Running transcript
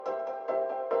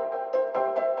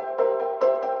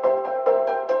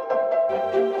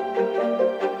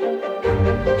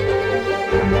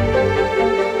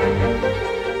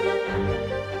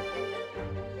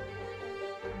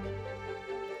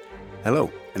Hello,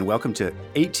 and welcome to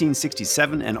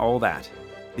 1867 and All That,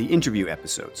 the interview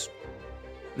episodes.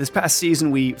 This past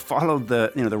season, we followed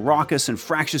the raucous and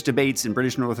fractious debates in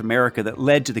British North America that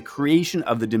led to the creation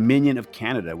of the Dominion of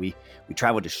Canada. We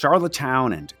traveled to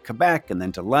Charlottetown and to Quebec and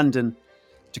then to London,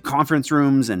 to conference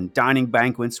rooms and dining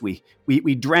banquets. We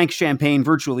drank champagne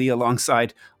virtually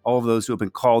alongside all of those who have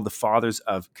been called the fathers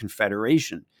of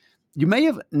Confederation. You may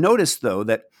have noticed, though,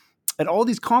 that at all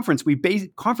these conferences,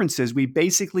 we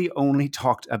basically only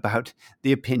talked about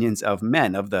the opinions of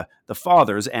men, of the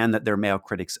fathers, and that they're male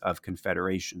critics of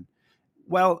Confederation.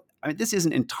 Well, this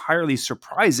isn't entirely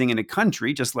surprising in a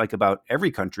country, just like about every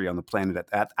country on the planet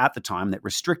at the time, that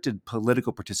restricted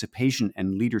political participation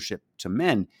and leadership to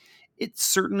men. It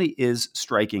certainly is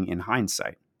striking in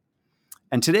hindsight.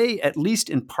 And today, at least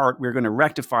in part, we're going to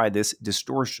rectify this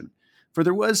distortion. For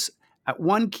there was, at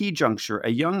one key juncture, a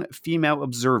young female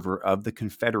observer of the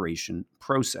Confederation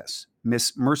process,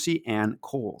 Miss Mercy Ann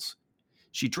Coles.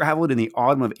 She traveled in the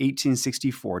autumn of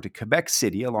 1864 to Quebec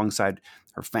City alongside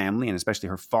her family and especially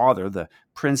her father, the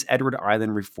Prince Edward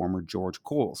Island reformer George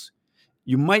Coles.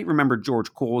 You might remember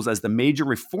George Coles as the major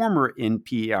reformer in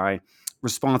PEI,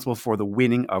 responsible for the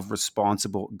winning of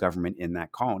responsible government in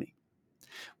that colony.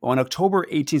 Well, in October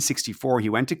 1864, he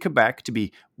went to Quebec to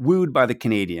be wooed by the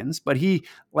Canadians, but he,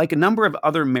 like a number of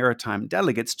other maritime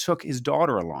delegates, took his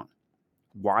daughter along.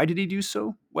 Why did he do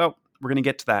so? Well, we're going to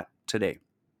get to that today.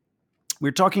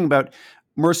 We're talking about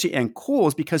Mercy Ann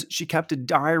Coles because she kept a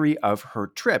diary of her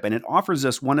trip, and it offers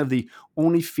us one of the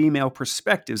only female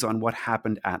perspectives on what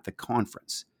happened at the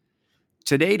conference.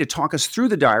 Today, to talk us through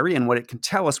the diary and what it can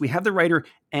tell us, we have the writer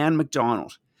Anne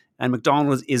McDonald. And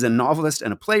McDonald is a novelist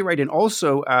and a playwright and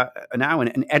also now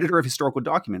an editor of historical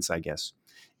documents, I guess.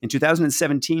 In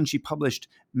 2017, she published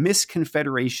Miss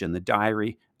Confederation, the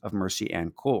Diary of Mercy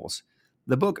Ann Coles.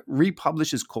 The book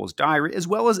republishes Coles' diary as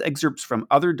well as excerpts from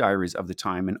other diaries of the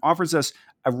time and offers us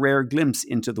a rare glimpse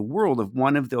into the world of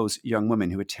one of those young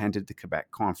women who attended the Quebec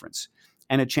conference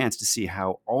and a chance to see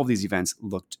how all these events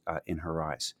looked in her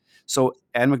eyes. So,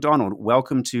 Anne McDonald,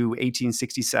 welcome to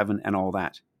 1867 and All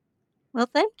That. Well,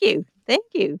 thank you. Thank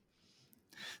you.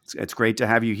 It's great to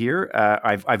have you here.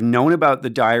 I've known about the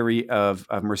diary of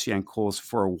Mercy Ann Coles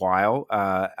for a while,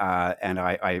 and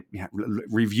I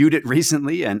reviewed it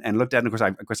recently and looked at it.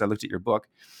 Of course, I looked at your book.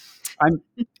 I'm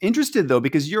interested, though,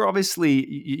 because you're obviously,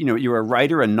 you're a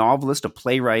writer, a novelist, a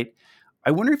playwright.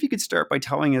 I wonder if you could start by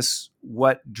telling us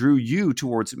what drew you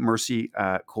towards Mercy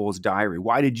Coles' diary.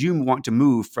 Why did you want to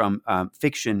move from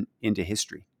fiction into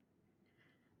history?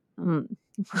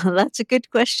 Well, that's a good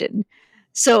question.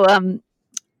 So,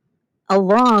 a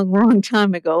long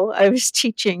time ago, I was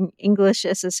teaching English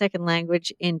as a second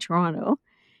language in Toronto,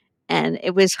 and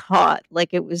it was hot.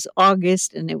 Like, it was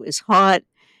August, and it was hot.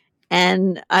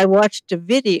 And I watched a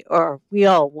video, or we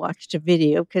all watched a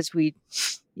video because we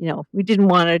didn't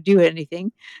want to do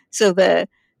anything. So the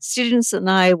students and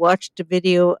I watched a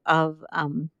video of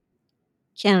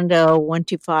Canada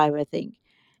 125, I think.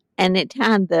 And it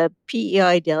had the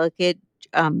PEI delegate,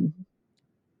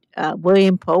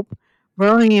 William Pope,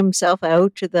 rowing himself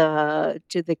out to the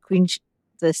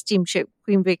steamship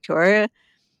Queen Victoria,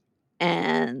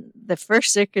 and the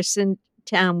first circus in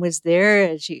town was there,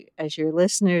 as your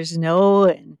listeners know,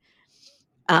 and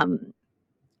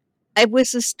it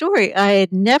was a story I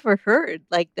had never heard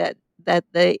like that.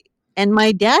 And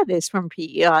my dad is from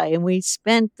PEI, and we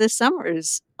spent the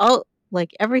summers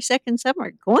every second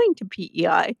summer going to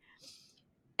PEI,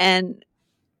 and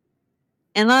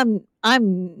I'm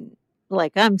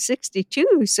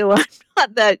 62, so I'm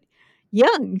not that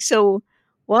young. So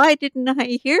why didn't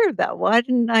I hear of that? Why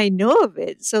didn't I know of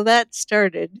it? So that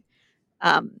started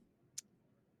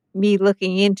me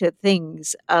looking into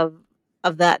things of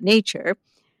that nature.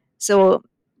 So,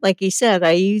 like you said,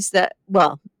 I used that,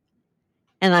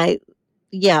 and I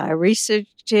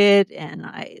researched it, and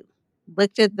I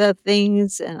looked at the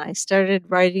things, and I started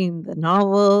writing the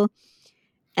novel.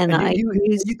 And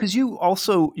because you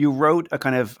wrote a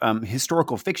kind of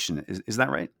historical fiction, is that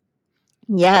right?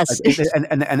 Yes.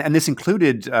 And this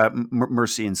included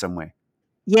Mercy in some way.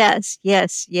 Yes.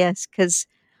 Because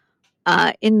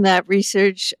in that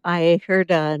research, I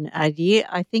heard an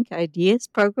Ideas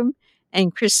program,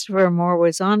 and Christopher Moore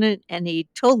was on it, and he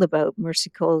told about Mercy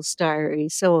Coles' diary.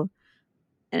 So,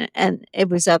 and it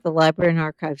was at the Library and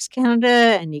Archives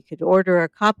Canada, and you could order a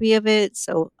copy of it.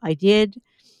 So I did,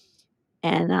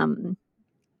 and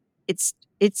it's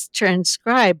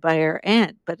transcribed by her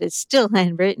aunt, but it's still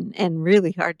handwritten and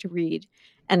really hard to read.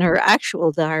 And her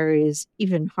actual diary is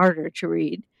even harder to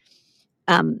read.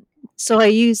 So I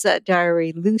use that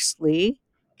diary loosely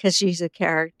because she's a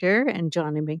character, and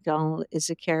Johnny McDonald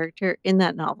is a character in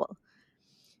that novel.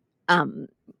 Um,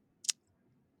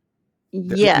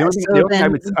 yeah. So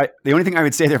then, The only thing I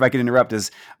would say there, if I could interrupt,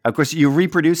 is of course you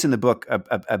reproduce in the book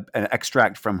an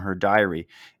extract from her diary,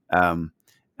 and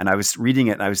I was reading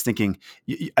it and I was thinking,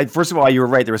 first of all, you were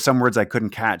right. There were some words I couldn't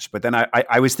catch, but then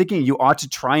I was thinking you ought to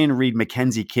try and read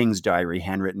Mackenzie King's diary,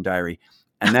 handwritten diary,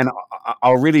 and then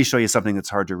I'll really show you something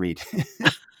that's hard to read.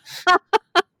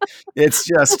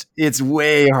 It's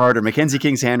way harder. Mackenzie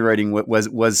King's handwriting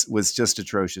was just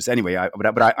atrocious. Anyway, I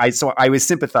was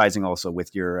sympathizing also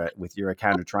with your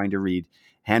account of trying to read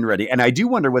handwriting, and I do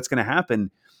wonder what's going to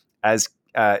happen as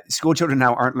school children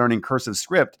now aren't learning cursive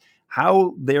script,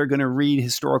 how they're going to read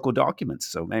historical documents.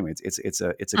 So anyway, it's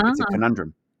a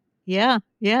conundrum. Yeah,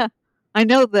 yeah. I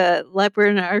know the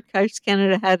Library and Archives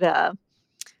Canada had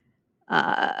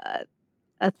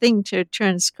a thing to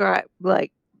transcribe,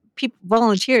 like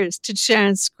volunteers to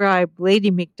transcribe Lady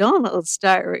McDonald's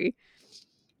diary,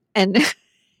 and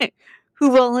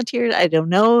who volunteered, I don't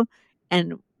know,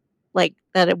 and like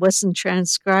that it wasn't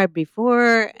transcribed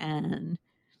before, and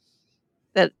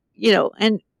that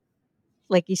and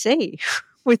like you say,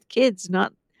 with kids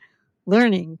not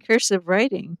learning cursive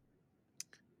writing.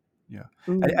 Yeah.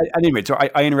 Anyway, so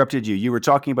I interrupted you. You were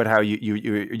talking about how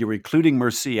you were including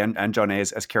Mercy and John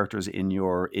as characters in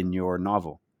your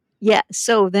novel. Yeah.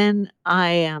 So then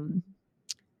I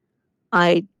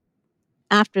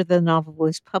after the novel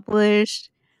was published,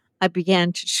 I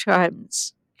began to transcribe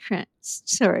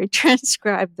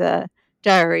the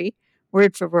diary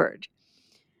word for word.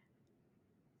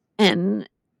 And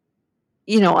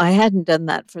I hadn't done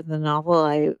that for the novel.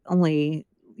 I only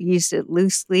used it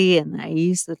loosely, and I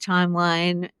used the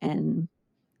timeline and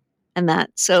that.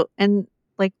 So, and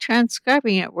like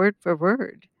transcribing it word for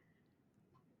word,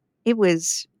 it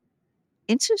was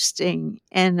interesting.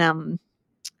 And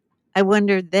I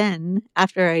wondered then,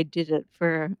 after I did it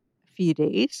for a few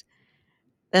days,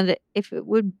 that if it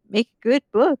would make a good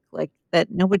book, like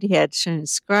that nobody had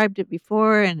transcribed it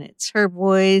before, and it's her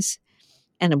voice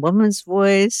and a woman's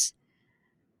voice.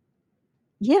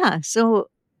 Yeah, so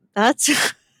that's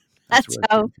that's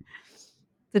how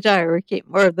the diary came,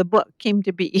 or the book came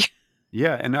to be.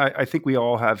 Yeah, and I think we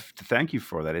all have to thank you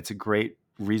for that. It's a great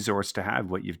resource to have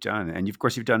what you've done, and of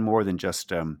course you've done more than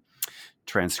just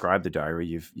transcribe the diary.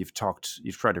 You've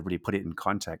tried to really put it in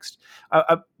context.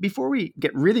 Before we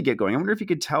get going, I wonder if you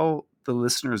could tell the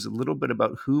listeners a little bit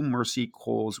about who Mercy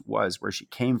Coles was, where she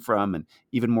came from, and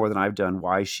even more than I've done,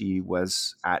 why she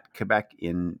was at Quebec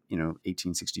in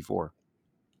 1864.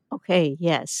 Okay,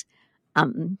 yes.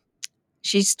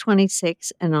 She's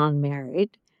 26 and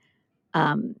unmarried.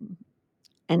 And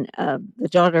the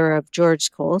daughter of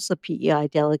George Coles, the PEI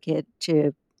delegate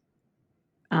of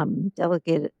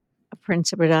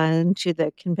Prince Edward Island to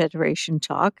the Confederation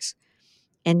talks.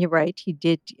 And you're right, he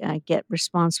did get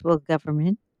responsible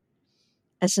government.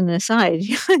 As an aside,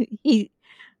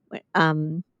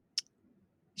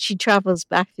 she travels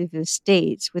back to the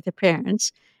States with her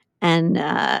parents, and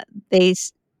they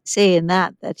say in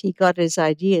that he got his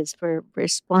ideas for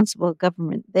responsible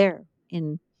government there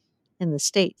in the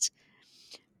States.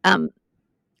 In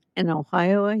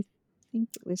Ohio, I think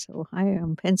it was Ohio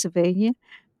and Pennsylvania.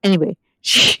 Anyway,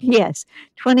 yes,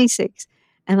 26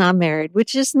 and unmarried,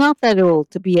 which is not that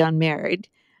old to be unmarried,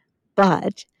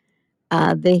 but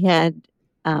they had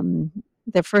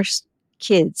their first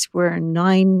kids were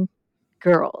 9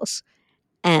 girls,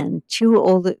 and 2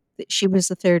 older. She was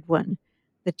the third one.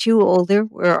 The 2 older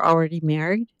were already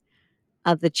married.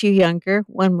 The 2 younger,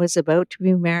 one was about to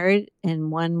be married,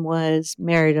 and one was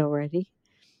married already.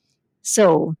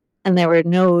 So, and there were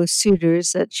no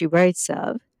suitors that she writes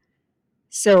of.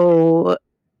 So,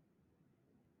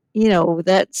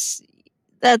 that's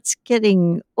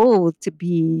getting old to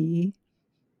be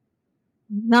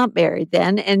not married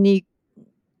then, and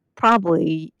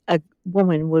probably a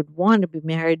woman would want to be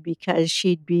married because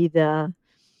she'd be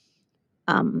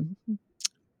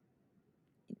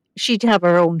she'd have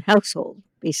her own household,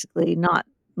 basically, not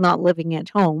living at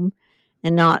home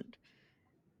and not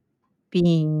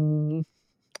being,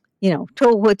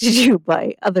 told what to do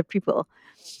by other people.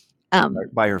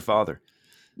 By her father.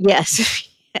 Yes.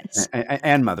 Yes.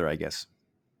 And mother, I guess.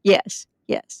 Yes.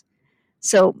 Yes.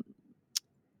 So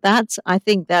I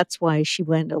think that's why she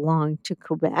went along to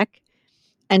Quebec.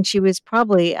 And she was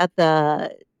probably at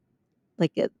the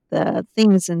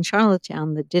things in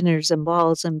Charlottetown, the dinners and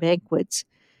balls and banquets,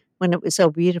 when it was so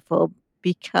beautiful,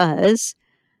 because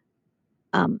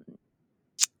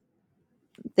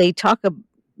they talk of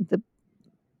the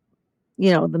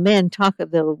men talk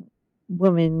of the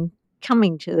women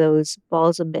coming to those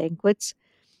balls and banquets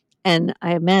And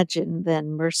I imagine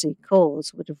then Mercy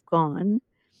Coles would have gone.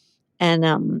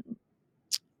 And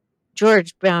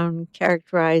George Brown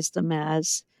characterized them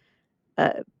as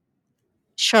uh,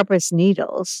 sharp as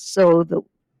needles. So the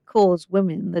Coles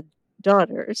women, the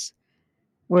daughters,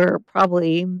 were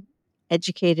probably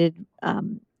educated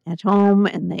at home,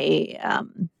 and they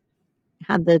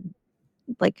had the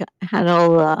had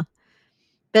all the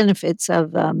benefits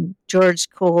of George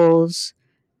Coles,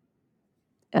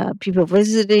 people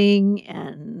visiting,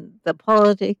 and the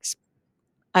politics.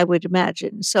 I would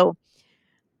imagine. So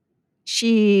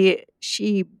she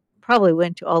probably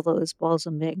went to all those balls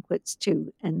and banquets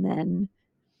too. And then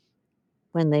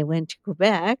when they went to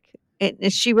Quebec,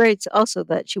 and she writes also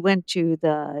that she went to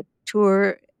the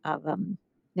tour of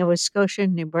Nova Scotia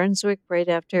and New Brunswick right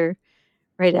after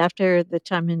the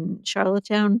time in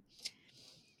Charlottetown.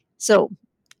 So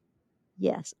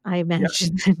yes, I Yeah.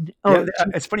 imagine. Yeah, Oh,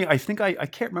 it's funny. I think I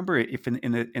can't remember if in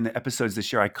the episodes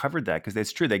this year I covered that because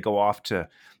it's true they go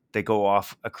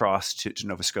off across to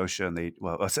Nova Scotia and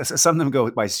some of them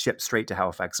go by ship straight to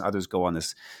Halifax and others go on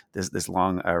this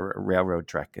long railroad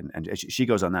trek and she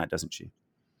goes on that, doesn't she?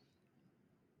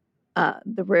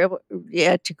 the rail,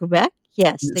 yeah, to Quebec.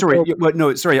 Yes, they Sorry, go. well,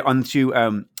 no, sorry. On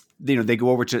to they go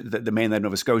over to the mainland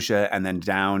Nova Scotia and then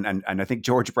down, and I think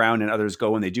George Brown and others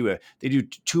go and they do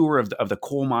tour of the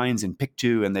coal mines in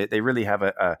Pictou, and they really have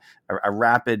a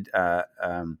rapid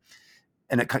and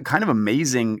a kind of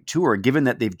amazing tour, given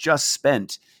that they've just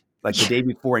spent like the day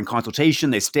before in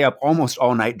consultation. They stay up almost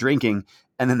all night drinking,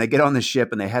 and then they get on the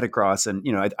ship and they head across. And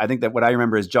I think that what I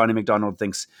remember is Johnny McDonald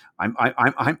thinks I'm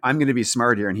going to be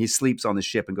smart here, and he sleeps on the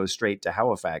ship and goes straight to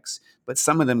Halifax. But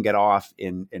some of them get off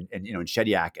in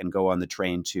Shediac and go on the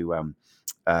train to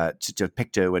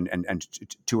Pictou and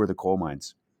tour the coal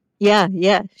mines. Yeah,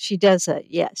 yeah, she does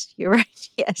that. Yes, you're right.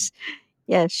 Yes,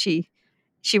 yes, she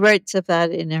writes of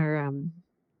that in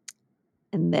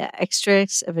the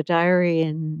extracts of a diary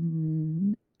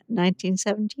in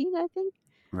 1917, I think.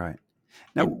 Right.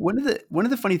 Now, And one of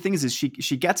the funny things is she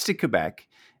gets to Quebec,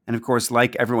 and of course,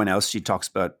 like everyone else, she talks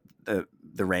about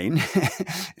the rain.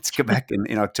 It's Quebec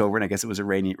in October, and I guess it was a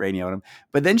rainy autumn.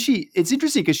 But then it's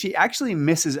interesting because she actually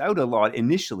misses out a lot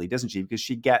initially, doesn't she? Because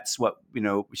she gets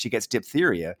she gets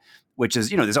diphtheria, which is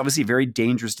there's obviously a very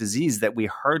dangerous disease that we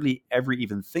hardly ever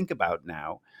even think about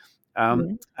now. yeah,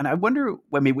 And I wonder,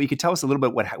 well, maybe you could tell us a little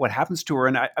bit what happens to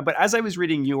her. But as I was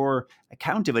reading your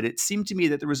account of it, it seemed to me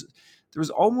that there was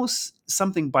almost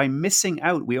something by missing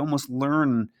out. We almost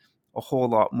learn a whole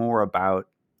lot more about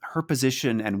her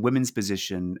position and women's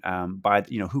position by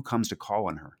who comes to call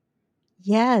on her.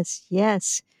 yes,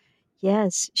 yes,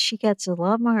 yes, she gets a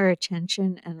lot more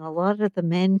attention, and a lot of the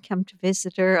men come to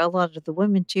visit her, a lot of the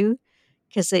women too,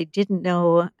 because they didn't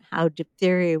know how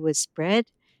diphtheria was spread.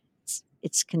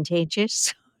 It's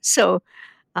contagious, so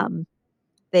um,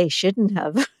 they shouldn't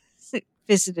have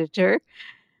visited her.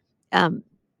 Um,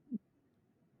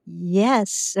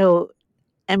 yes, so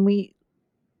and we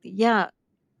yeah,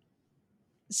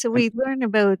 so And we learn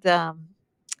about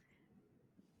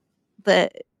the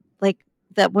like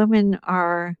that women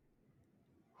are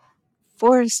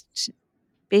forced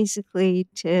basically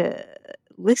to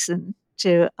listen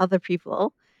to other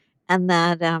people, and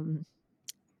that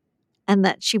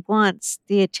she wants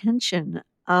the attention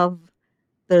of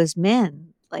those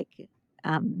men, like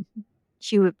um,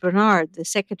 Hewitt Bernard, the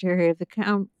secretary of the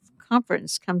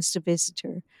conference, comes to visit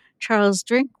her. Charles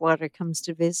Drinkwater comes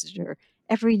to visit her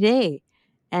every day.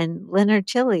 And Leonard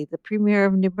Tilley, the premier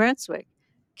of New Brunswick,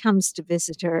 comes to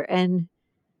visit her. And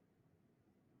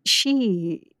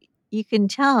you can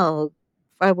tell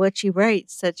by what she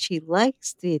writes that she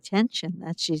likes the attention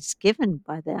that she's given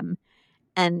by them.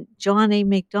 And John A.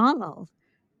 McDonald,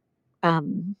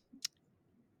 um,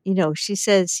 she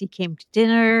says he came to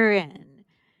dinner and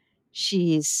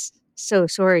she's so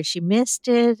sorry she missed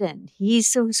it, and he's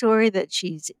so sorry that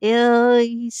she's ill,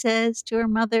 he says to her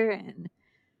mother. And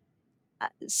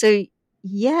so,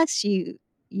 yes, you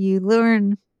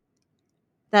learn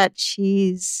that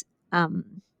she's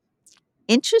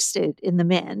interested in the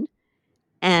men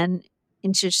and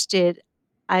interested,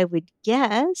 I would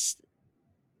guess,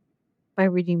 by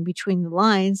reading between the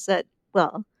lines that,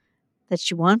 well, that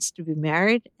she wants to be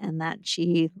married and that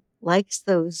she likes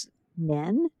those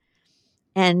men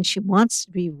and she wants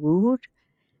to be wooed,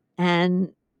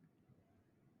 and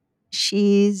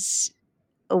she's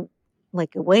a,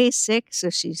 like away sick, so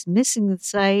she's missing the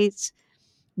sights,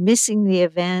 missing the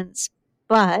events,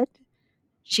 but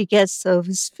she gets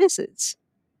those visits.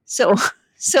 So,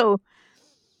 so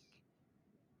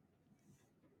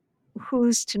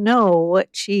who's to know what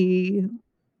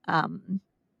um,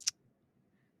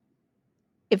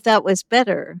 if that was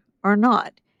better? or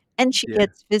not. And she Yeah.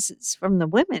 gets visits from the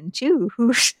women too,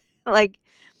 who like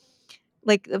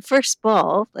like the first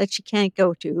ball that she can't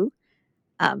go to.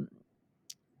 Um,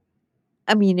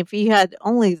 I mean, if you had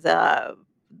only the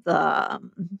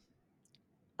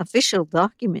official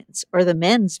documents or the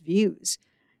men's views,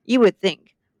 you would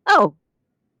think, oh,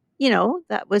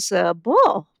 that was a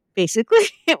ball. Basically,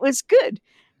 it was good.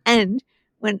 And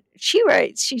when she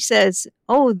writes, she says,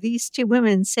 oh, these two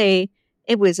women say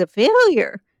it was a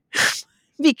failure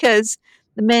because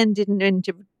the men didn't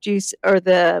introduce, or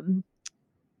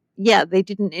yeah, they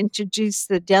didn't introduce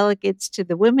the delegates to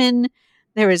the women.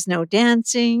 There was no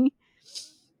dancing.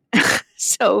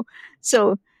 So,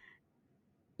 so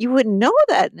you wouldn't know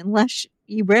that unless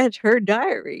you read her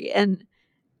diary. And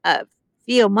uh,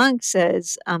 Theo Monk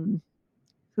says,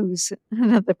 who's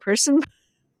another person,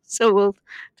 so we'll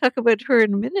talk about her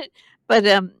in a minute. But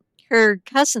her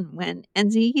cousin went,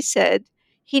 and he said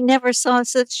he never saw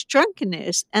such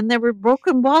drunkenness, and there were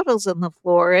broken bottles on the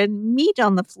floor and meat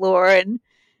on the floor, and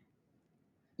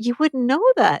you wouldn't know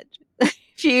that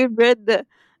if you read the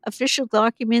official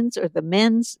documents or the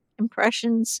men's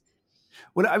impressions.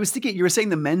 What I was thinking, you were saying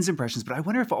the men's impressions, but I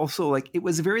wonder if also like it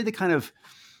was very the kind of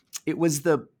it was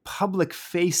the public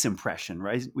face impression,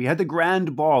 right? We had the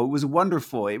grand ball. It was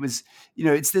wonderful. It was,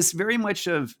 it's this very much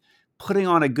of putting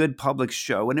on a good public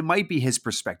show, and it might be his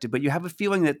perspective, but you have a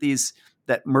feeling that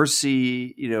that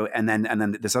Mercy, and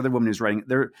then this other woman who's writing,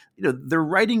 they're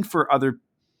writing for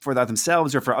that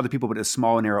themselves or for other people, but a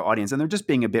small and narrow audience, and they're just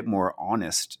being a bit more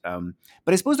honest. But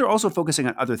I suppose they're also focusing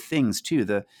on other things too.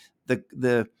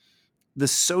 The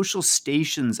social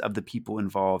stations of the people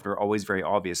involved are always very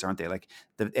obvious, aren't they? Like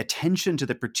the attention to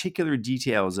the particular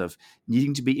details of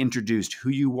needing to be introduced, who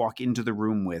you walk into the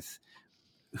room with,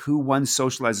 who one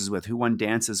socializes with, who one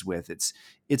dances with.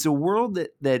 It's a world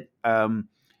that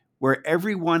where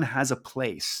everyone has a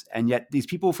place, and yet these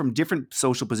people from different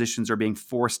social positions are being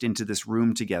forced into this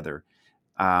room together,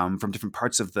 from different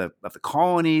parts of the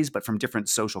colonies, but from different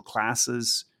social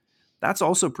classes. That's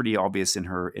also pretty obvious in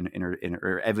her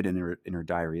evident in her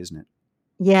diary, isn't it?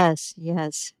 Yes,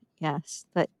 yes, yes.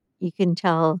 That you can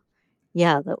tell,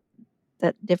 yeah,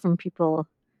 that different people.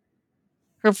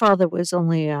 Her father was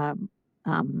only a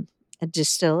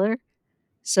distiller,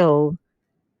 so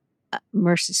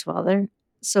Mercy's father.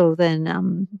 So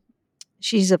then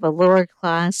she's of a lower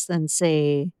class than,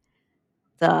 say,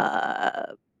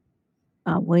 the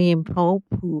William Pope,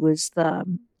 who was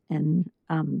and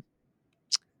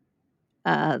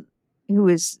uh, who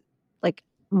was like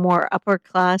more upper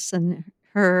class than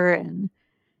her, and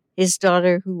his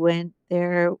daughter who went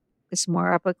there was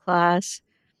more upper class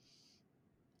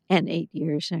and 8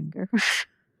 years younger.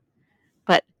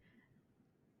 But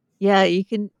yeah, you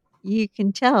can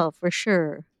tell for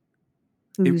sure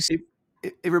It who's. it,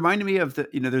 it reminded me of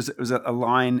there's a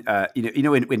line in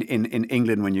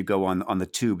England when you go on the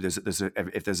tube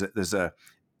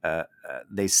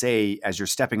they say as you're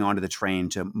stepping onto the train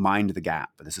to mind the gap.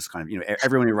 This is kind of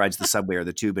everyone who rides the subway or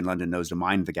the tube in London knows to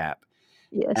mind the gap.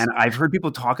 Yes. And I've heard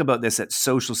people talk about this at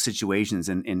social situations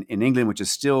in England, which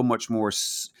is still much more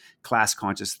class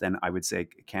conscious than I would say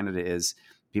Canada is.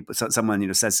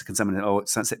 Someone says, can someone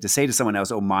to say to someone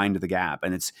else, oh, mind the gap,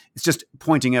 and it's just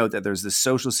pointing out that there's this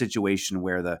social situation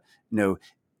where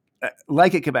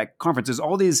like at Quebec Conference, there's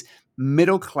all these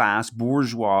middle class,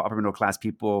 bourgeois, upper middle class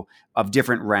people of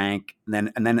different rank,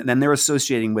 and then they're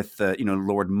associating with the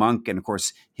Lord Monk, and of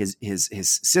course his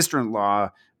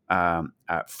sister-in-law,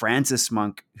 Frances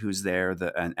Monk, who's there,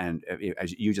 and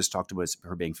as you just talked about,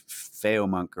 her being Feo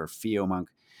Monk or Fio Monk,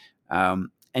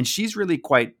 and she's really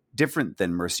quite different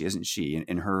than Mercy, isn't she?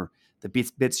 In her, the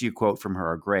bits you quote from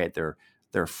her are great. They're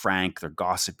frank, they're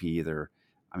gossipy, they're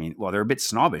a bit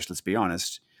snobbish. Let's be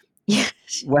honest. Yes.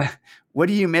 What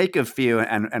do you make of Fio,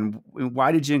 and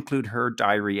why did you include her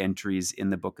diary entries in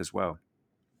the book as well?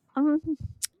 Um,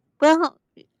 well,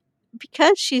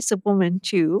 because she's a woman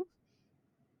too,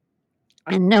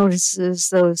 and notices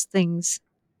those things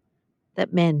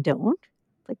that men don't,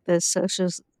 like the social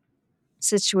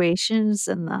situations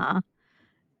and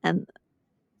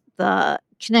the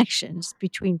connections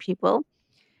between people.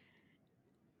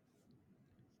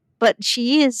 But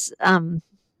she is,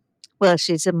 well,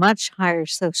 she's a much higher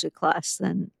social class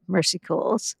than Mercy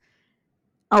Coles,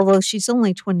 although she's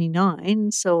only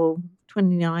 29, so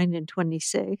 29 and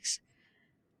 26.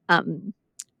 Um,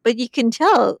 but you can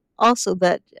tell also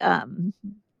that,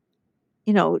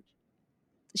 you know,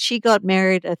 she got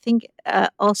married, I think,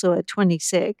 also at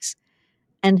 26,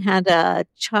 and had a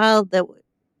child that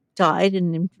died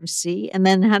in infancy, and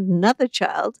then had another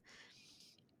child.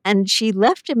 And she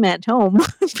left him at home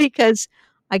because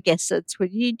I guess that's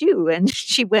what you do. And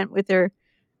she went with her,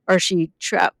 or she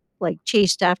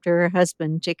chased after her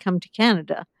husband to come to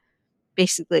Canada,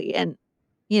 basically, and,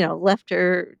 left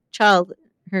her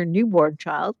newborn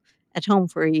child at home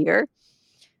for a year.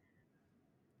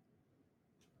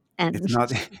 It's And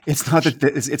not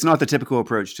it's not the typical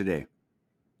approach today.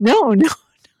 no, no,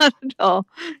 not at all.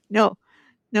 No,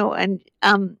 no. And,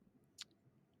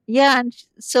 yeah. And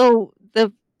so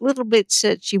the little bits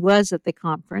that she was at the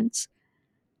conference,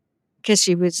 because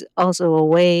she was also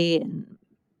away, and,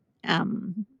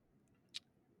 um,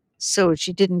 so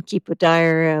she didn't keep a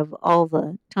diary of all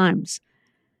the times.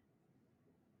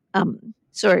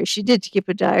 Sorry, she did keep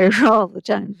a diary all the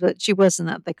times, but she wasn't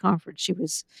at the conference. She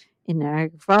was in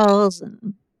Niagara Falls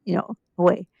and,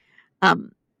 away.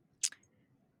 Um,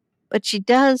 but she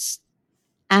does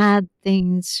add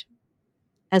things,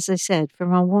 as I said,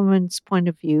 from a woman's point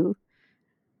of view,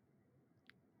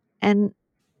 and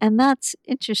that's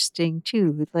interesting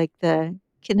too. Like the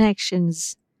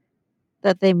connections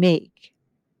that they make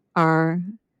are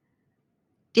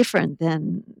different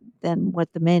than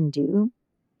what the men do,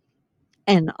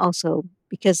 and also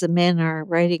because the men are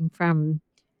writing from,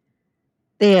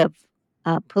 they have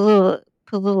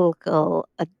political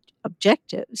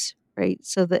objectives, right?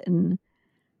 So that, and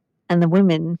the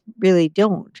women really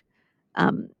don't.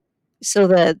 Um, so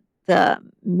that the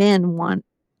men want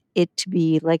it to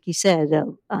be, like you said,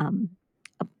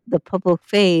 the public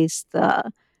face,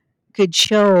 the good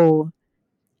show,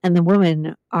 and the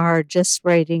women are just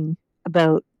writing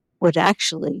about what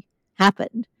actually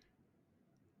happened.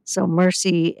 So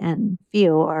Mercy and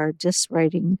Theo are just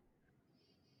writing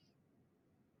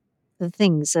the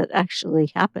things that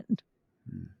actually happened.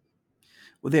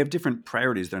 Well, they have different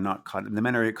priorities. They're not caught. The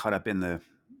men are caught up in the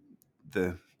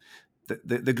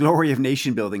the glory of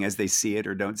nation building as they see it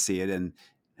or don't see it, and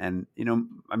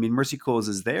I mean, Mercy Coles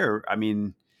is there. I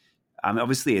mean,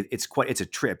 obviously, it's a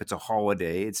trip, it's a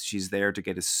holiday. She's there to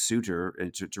get a suitor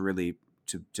and to really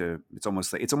to it's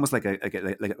almost like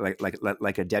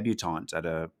like a debutante at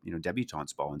a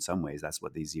debutante's ball. In some ways, that's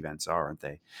what these events are, aren't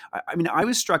they? I mean, I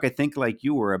was struck, I think, like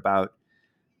you were, about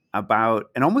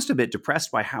and almost a bit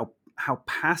depressed by how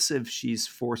passive she's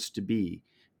forced to be.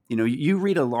 You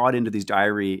read a lot into these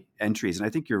diary entries, and I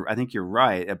think you're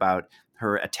right about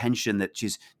her attention, that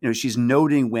she's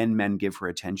noting when men give her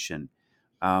attention.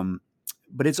 Um,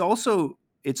 but it's also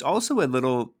a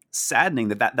little saddening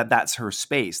that's her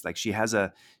space. Like she has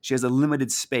a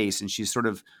limited space, and she's sort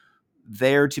of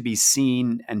there to be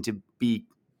seen and to be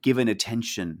given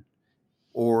attention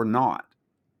or not.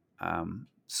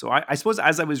 So I suppose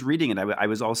as I was reading it, I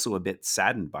was also a bit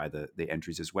saddened by the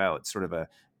entries as well. It's sort of a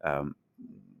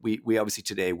we obviously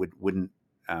today wouldn't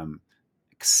um,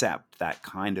 accept that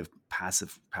kind of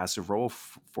passive role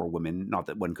for women. Not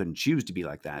that one couldn't choose to be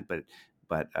like that, but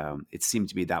it seemed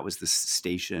to me that was the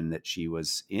station that she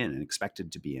was in and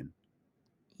expected to be in.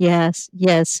 Yes,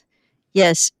 yes,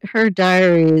 yes. Her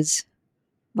diary is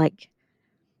like,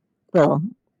 well,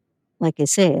 like I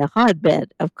say, a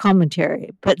hotbed of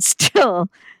commentary, but still,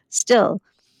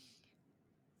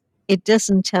 it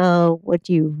doesn't tell what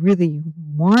you really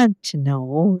want to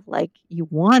know. Like, you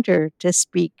want her to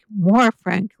speak more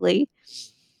frankly.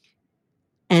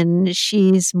 And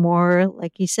she's more,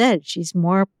 like you said, she's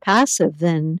more passive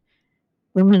than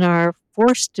women are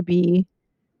forced to be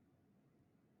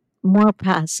more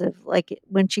passive. Like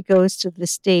when she goes to the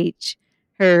States,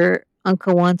 her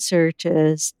uncle wants her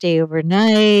to stay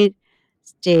overnight,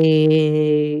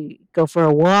 go for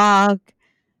a walk,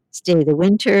 stay the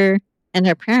winter, and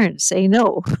her parents say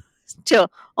no to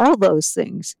all those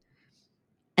things.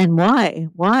 And why?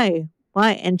 Why?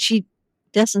 Why? And she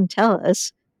doesn't tell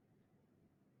us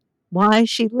why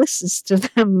she listens to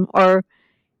them, or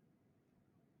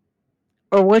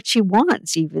what she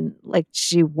wants. Even like, does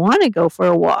she want to go for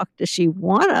a walk? Does she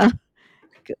want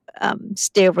to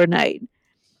stay overnight?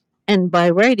 And by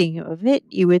writing of it,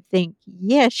 you would think,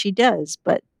 yes, she does,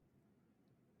 but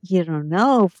you don't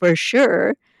know for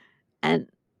sure. And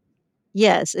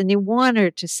yes, and you want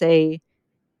her to say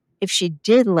if she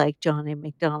did like Johnny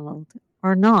McDonald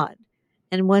or not.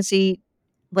 And was he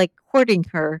like courting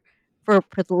her for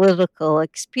political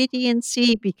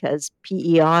expediency because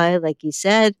PEI, like he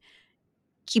said,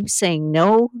 keeps saying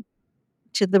no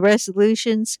to the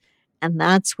resolutions? And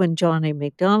that's when Johnny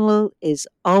McDonald is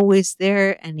always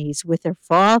there, and he's with her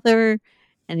father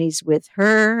and he's with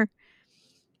her.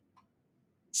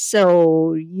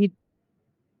 So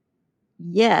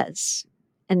yes.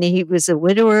 And he was a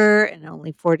widower and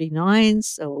only 49.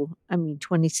 So, I mean,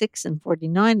 26 and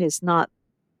 49 is not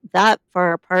that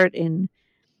far apart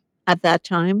at that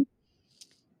time.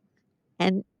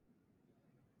 And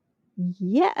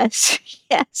Yes,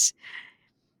 yes.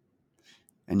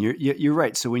 And you're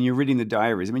right. So when you're reading the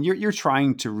diaries, I mean, you're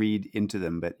trying to read into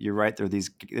them, but you're right. There are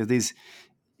these.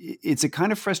 It's a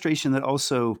kind of frustration that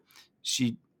also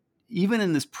she, even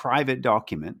in this private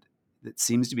document that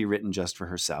seems to be written just for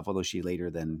herself, although she later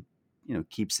then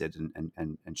keeps it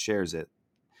and shares it.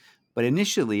 But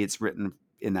initially, it's written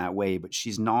in that way. But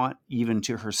she's not even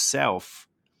to herself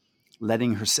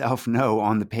letting herself know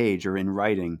on the page or in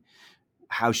writing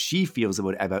how she feels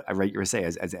about right you say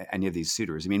as any of these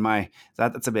suitors. I mean,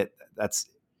 that's a bit that's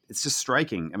it's just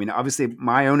striking. I mean, obviously,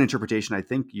 my own interpretation. I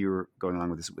think you're going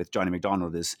along with this with Johnny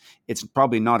McDonald. Is it's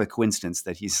probably not a coincidence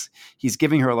that he's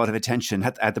giving her a lot of attention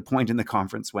at the point in the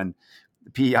conference when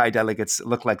the PEI delegates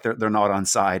look like they're not on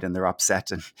side and they're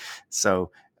upset, and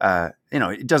so.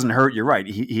 It doesn't hurt. You're right.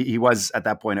 He was at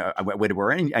that point a widower,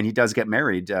 and he does get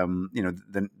married.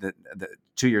 The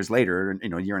 2 years later,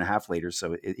 a year and a half later.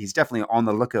 So he's definitely on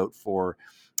the lookout for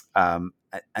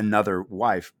another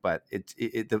wife. But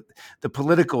the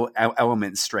political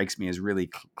element strikes me as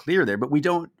really clear there. But we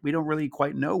don't really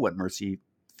quite know what Mercy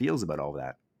feels about all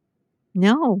that.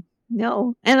 No,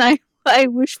 no. And I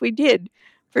wish we did,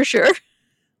 for sure.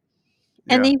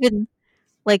 And Yeah. even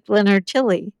like Leonard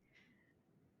Tilley,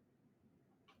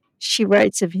 she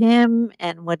writes of him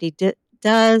and what he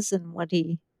does and what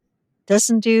he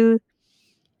doesn't do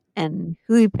and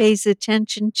who he pays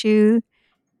attention to.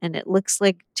 And it looks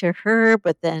like to her,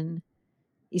 but then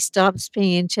he stops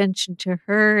paying attention to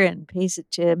her and pays it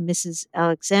to Mrs.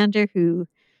 Alexander, who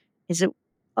is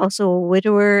also a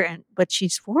widower, but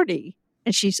she's 40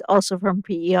 and she's also from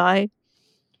PEI.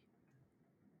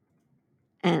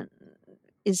 And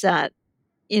is that,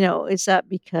 is that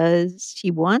because he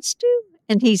wants to?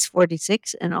 And he's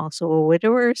 46 and also a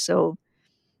widower. So,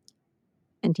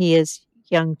 and he has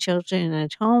young children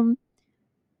at home.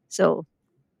 So,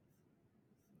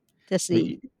 does I mean,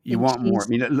 he you think want more. I she's,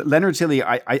 mean, Leonard Tilley.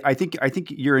 I think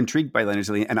you're intrigued by Leonard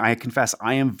Tilley, and I confess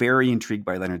I am very intrigued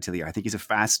by Leonard Tilley. I think he's a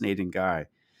fascinating guy.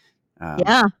 Um,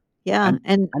 yeah, yeah.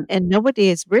 and and And nobody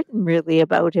has written really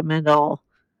about him at all.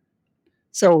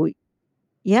 So,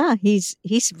 yeah, he's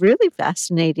really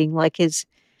fascinating. Like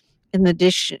in the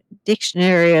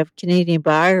dictionary of Canadian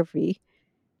biography,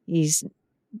 he's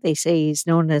they say he's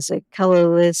known as a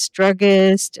colorless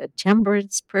druggist, a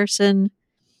temperance person.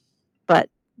 But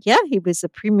yeah, he was the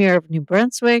premier of New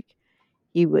Brunswick.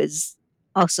 He was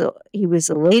he was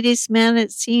a ladies' man,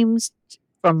 it seems,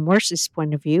 from Mercy's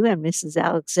point of view and Mrs.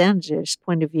 Alexander's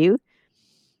point of view.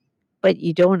 But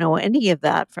you don't know any of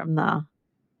that from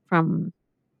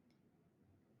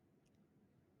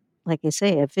like I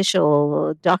say,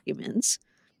 official documents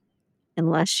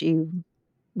unless you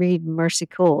read Mercy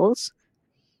Coles.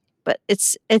 But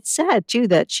it's sad too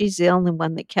that she's the only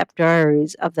one that kept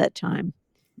diaries of that time.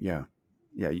 yeah,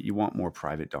 yeah, you want more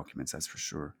private documents, that's for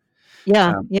sure.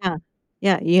 Yeah, Um, yeah,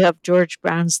 yeah. You have George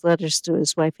Brown's letters to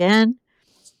his wife Anne,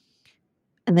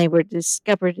 and they were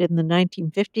discovered in the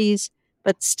 1950s.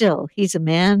 But still, he's a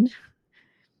man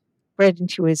writing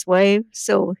to his wife,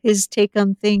 so his take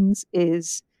on things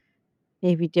is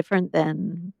maybe different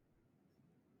than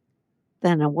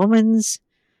a woman's.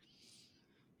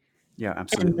 yeah, And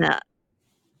absolutely.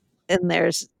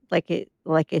 there's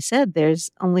like I said,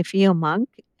 there's only Theo Monk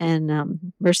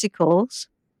and Mercy Coles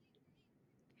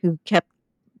who kept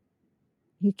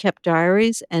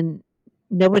diaries, and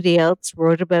nobody else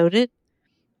wrote about it.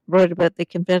 Wrote about the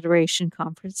Confederation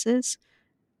conferences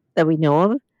that we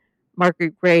know of.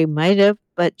 Margaret Gray might have,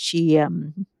 but she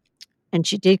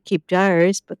did keep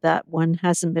diaries, but that one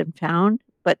hasn't been found.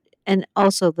 But and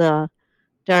also the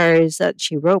diaries that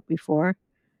she wrote before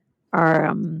are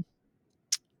um,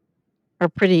 are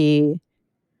pretty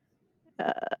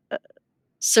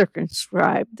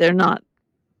circumscribed. They're not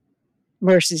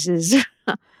Mercy's is,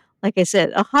 like I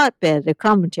said, a hotbed of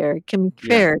commentary Yeah.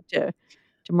 compared to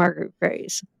Margaret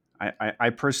Gray's. I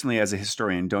personally, as a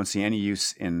historian, don't see any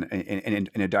use in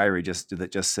a diary that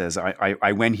just says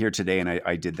I went here today and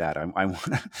I did that. I want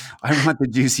I want the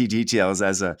juicy details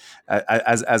as a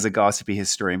gossipy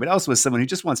historian, but also as someone who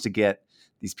just wants to get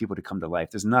these people to come to life.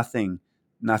 There's nothing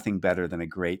better than a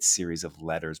great series of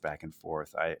letters back and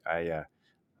forth.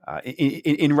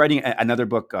 In writing another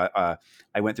book, I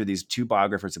went through these two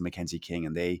biographers of Mackenzie King,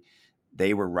 and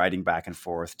they were writing back and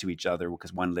forth to each other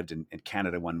because one lived in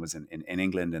Canada, one was in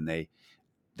England, and they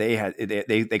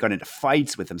got into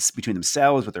fights between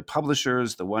themselves with their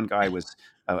publishers. The one guy was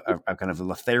a kind of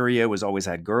Lotharia, was always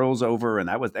had girls over, and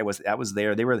that was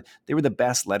there. They were the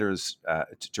best letters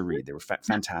to read. They were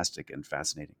fantastic and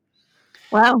fascinating.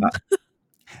 Wow.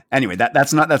 Anyway,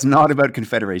 that's not about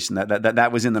Confederation.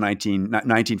 That was in the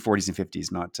 1940s and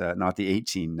 50s, not the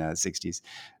 1860s.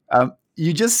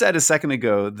 You just said a second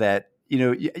ago that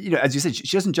as you said,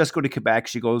 she doesn't just go to Quebec.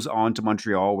 She goes on to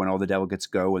Montreal when all the delegates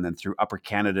go, and then through Upper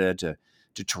Canada to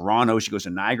Toronto. She goes to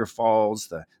Niagara Falls,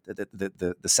 the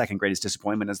second greatest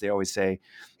disappointment, as they always say,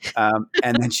 and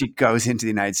then she goes into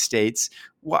the United States.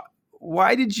 What?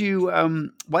 Why did you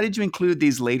include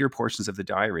these later portions of the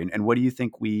diary, and what do you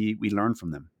think we learn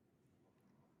from them?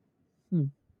 Hmm.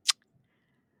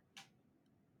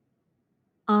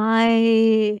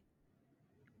 I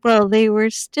well, they were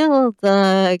still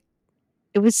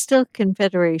it was still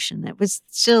Confederation. It was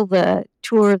still the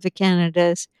tour of the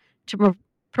Canadas to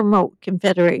promote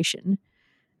Confederation.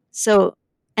 So,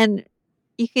 and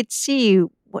you could see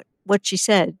what she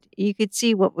said. You could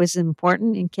see what was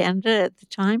important in Canada at the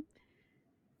time.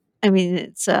 I mean,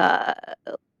 it's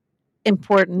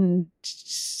important,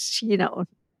 you know,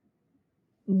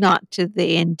 not to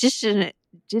the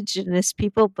indigenous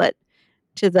people, but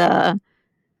to the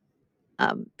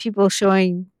people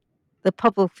showing the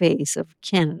public face of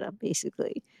Canada,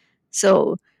 basically.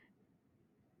 So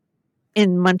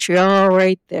in Montreal,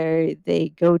 right there, they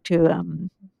go to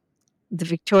the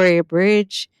Victoria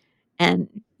Bridge,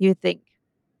 and you think,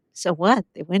 so what?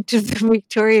 They went to the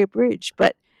Victoria Bridge,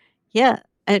 but yeah,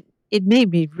 it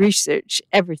made me research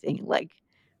everything. Like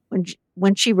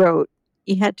when she wrote,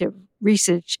 you had to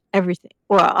research everything.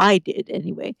 Well, I did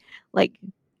anyway. Like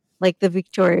like the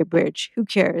Victoria Bridge. Who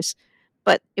cares?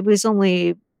 But it was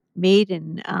only made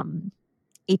in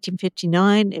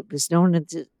 1859. It was known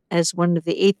as one of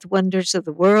the eighth wonders of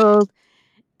the world.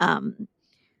 Um,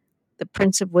 the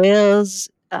Prince of Wales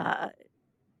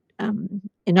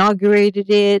inaugurated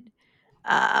it.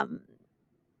 Um,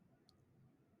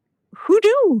 who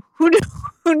knew? Who knew?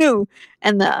 Who knew?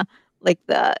 And like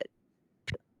the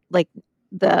like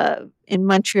the in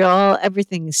Montreal,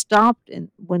 everything stopped, and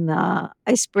when the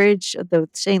ice bridge of the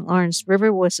St. Lawrence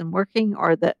River wasn't working,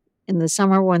 or the in the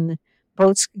summer when the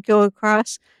boats could go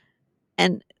across,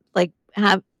 and like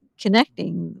have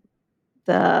connecting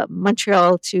the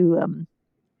Montreal to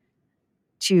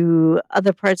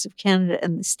other parts of Canada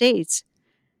and the States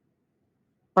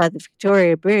by the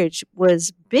Victoria Bridge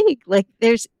was big. Like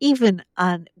there's even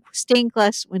a stained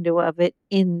glass window of it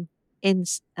in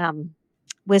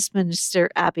Westminster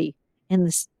Abbey in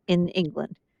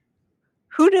England.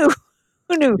 Who knew?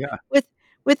 Who knew? Yeah. With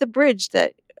with a bridge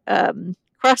that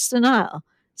crossed the Nile.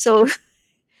 So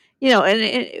and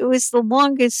it was the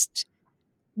longest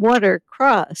water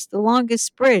crossed, the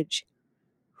longest bridge.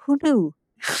 Who knew?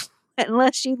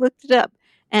 Unless you looked it up.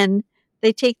 And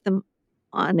they take them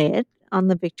on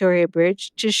the Victoria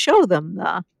Bridge to show them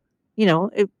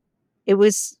it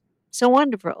was so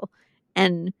wonderful.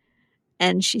 And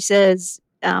she says,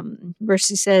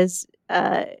 Mercy says,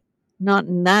 not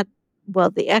in that,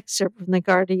 well, the excerpt from the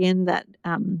Guardian that,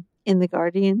 in the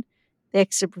Guardian, the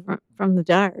excerpt from the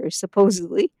diary,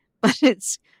 supposedly, but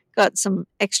it's got some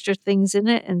extra things in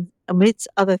it and omits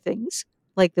other things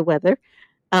like the weather.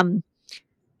 Um,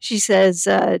 she says,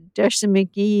 Darcy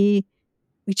McGee,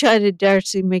 we chatted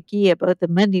Darcy McGee about the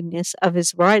mudiness of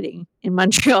his riding in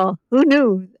Montreal. Who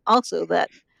knew also that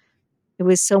it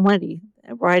was so muddy,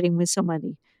 riding was so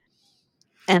muddy.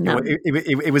 And Yeah, well,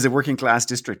 it was a working class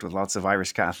district with lots of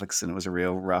Irish Catholics, and it was a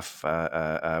real rough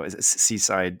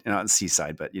seaside, not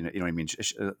seaside, but you know what I mean,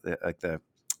 like the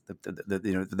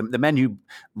men who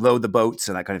load the boats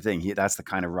and that kind of thing. That's the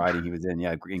kind of riding he was in.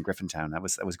 Yeah, in Griffintown. That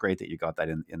was great that you got that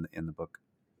in the book.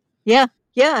 yeah,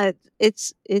 yeah,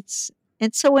 it's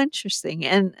so interesting.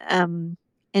 And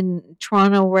in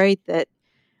Toronto, right, that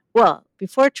well,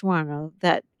 before Toronto,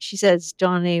 that she says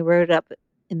John A rode up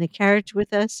in the carriage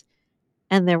with us,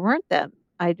 and there weren't that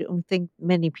I don't think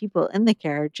many people in the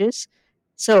carriages.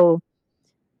 So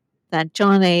that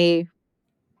John A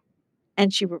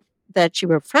and that she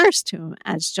refers to him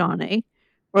as John A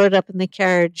rode up in the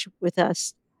carriage with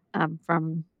us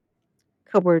from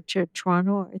Coburg to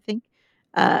Toronto, I think.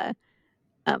 Uh,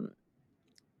 um,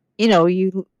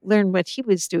 you learn what he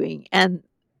was doing, and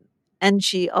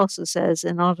she also says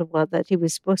in Ottawa that he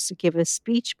was supposed to give a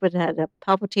speech, but had a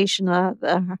palpitation of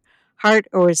the heart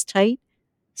or was tight.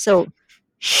 So,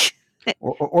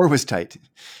 Or was tight.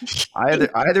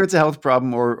 Either it's a health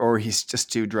problem or he's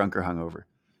just too drunk or hungover.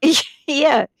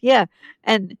 yeah, yeah,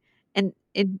 and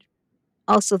and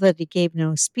also that he gave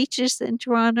no speeches in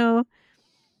Toronto.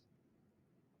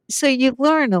 So you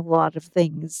learn a lot of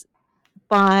things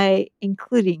by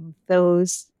including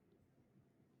those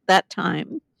that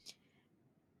time.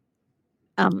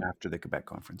 Um, After the Quebec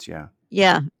conference. Yeah.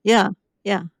 yeah, yeah,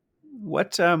 yeah.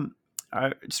 What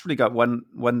I just really got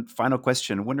one final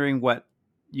question. Wondering what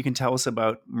you can tell us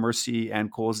about Mercy Ann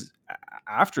Coles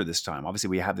after this time. Obviously,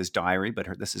 we have this diary, but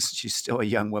she's still a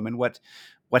young woman. What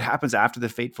happens after the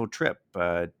fateful trip?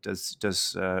 Does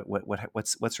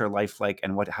what's her life like,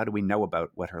 and how do we know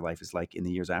about what her life is like in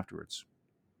the years afterwards?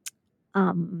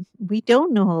 We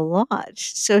don't know a lot.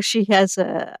 So she has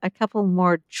a couple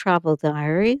more travel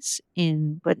diaries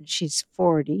in when she's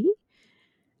 40,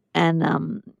 and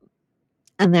um,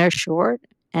 and they're short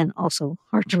and also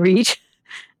hard to read.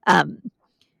 Um,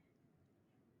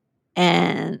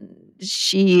 and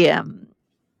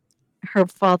her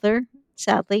father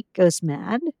sadly goes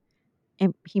mad,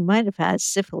 and he might have had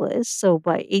syphilis. So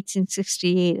by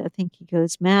 1868, I think he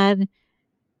goes mad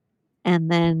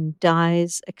and then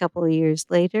dies a couple of years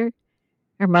later.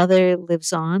 Her mother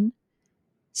lives on,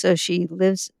 so she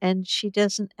lives and she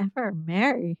doesn't ever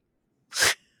marry.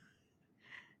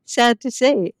 Sad to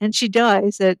say. And she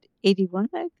dies at 81,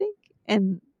 I think.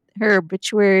 And her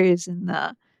obituary is in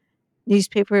the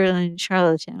newspaper in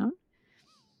Charlottetown.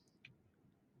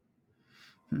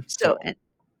 So, So and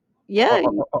yeah,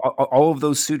 all of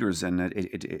those suitors, and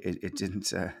it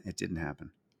didn't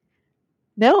happen.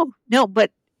 no,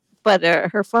 but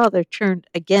her father turned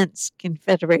against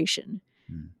Confederation,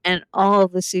 Hmm. and all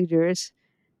the suitors.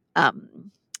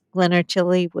 Um, Leonard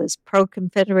Tilley was pro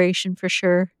Confederation for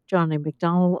sure. John A.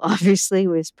 McDonald obviously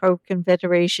was pro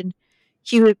Confederation.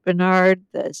 Hewitt Bernard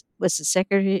was the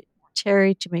secretary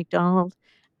to McDonald,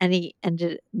 and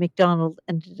McDonald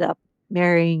ended up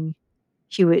marrying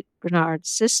Hewitt Bernard's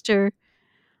sister,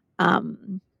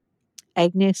 um,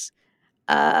 Agnes.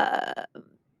 Uh,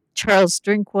 Charles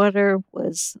Drinkwater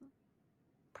was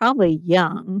probably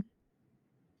young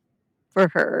for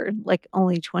her, like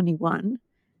only 21.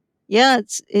 Yeah,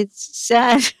 it's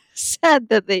sad sad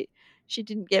that she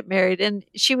didn't get married, and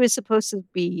she was supposed to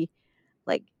be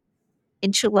like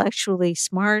intellectually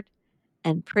smart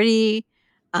and pretty.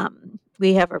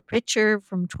 We have a picture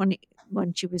from 20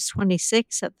 when she was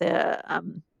 26 at the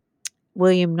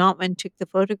William Notman took the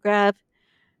photograph,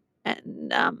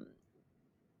 and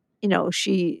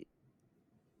she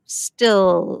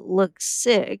still looks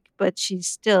sick, but she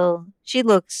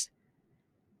looks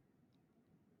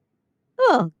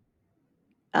oh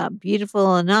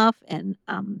beautiful enough. And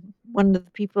one of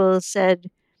the people said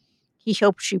he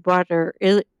hoped she brought her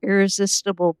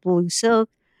irresistible blue silk.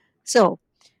 So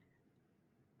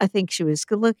I think she was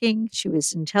good looking. She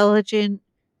was intelligent.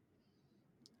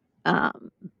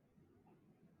 Um,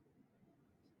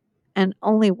 and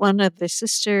only one of the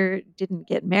sister didn't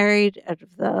get married out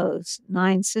of those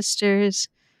 9 sisters.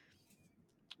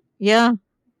 Yeah,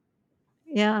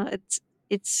 yeah,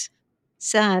 it's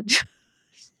sad.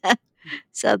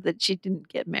 Sad that she didn't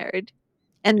get married.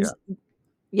 And Yeah,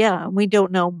 yeah, we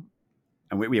don't know.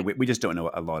 and we just don't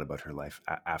know a lot about her life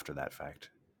after that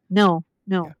fact. No,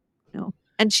 Yeah. no,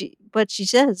 no. But she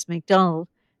says MacDonald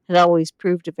had always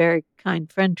proved a very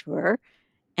kind friend to her,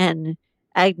 and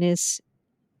Agnes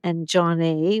and John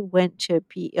A. went to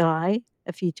PEI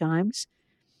a few times.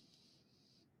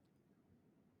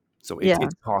 So Yeah,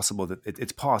 it's possible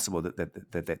it's possible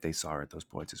that they saw her at those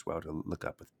points as well, to look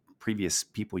up with previous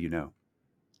people you know.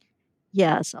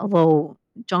 yes. Although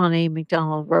John A.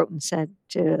 MacDonald wrote and said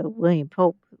to William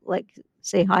Pope, like,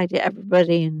 say hi to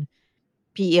everybody in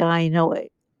PEI,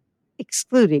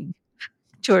 excluding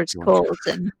George George. Coles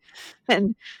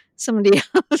and somebody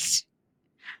else.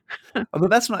 Although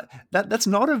that's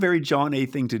not a very John A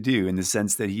thing to do, in the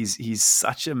sense that he's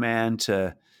such a man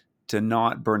to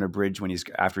not burn a bridge when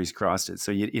after he's crossed it.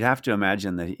 So you'd have to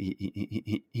imagine that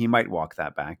he might walk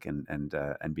that back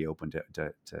and be open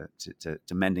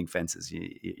to mending fences.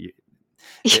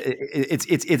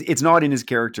 It's not in his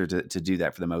character to do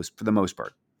that for the most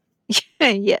part.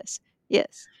 Yes,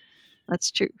 yes,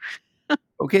 that's true.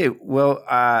 Okay, well,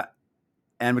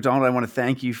 Anne McDonald, I want to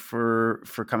thank you for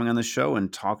coming on the show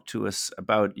and talk to us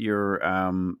about your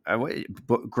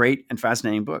great and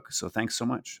fascinating book. So thanks so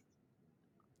much.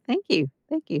 Thank you.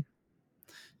 Thank you.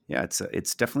 Yeah,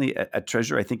 it's definitely a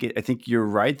treasure. I think you're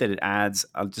right that it adds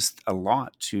just a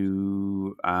lot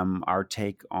to our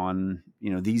take on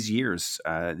these years,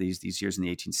 these years in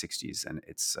the 1860s, and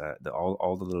it's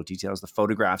all the little details. The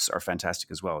photographs are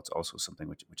fantastic as well. It's also something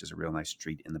which is a real nice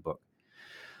treat in the book.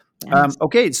 Yes.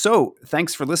 Okay, so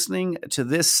thanks for listening to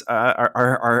this,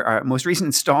 our most recent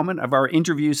installment of our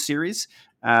interview series.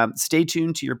 Stay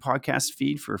tuned to your podcast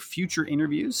feed for future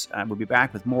interviews. We'll be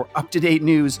back with more up-to-date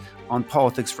news on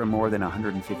politics from more than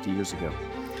 150 years ago.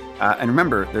 And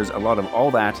remember, there's a lot of all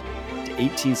that to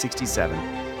 1867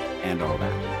 and all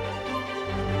that.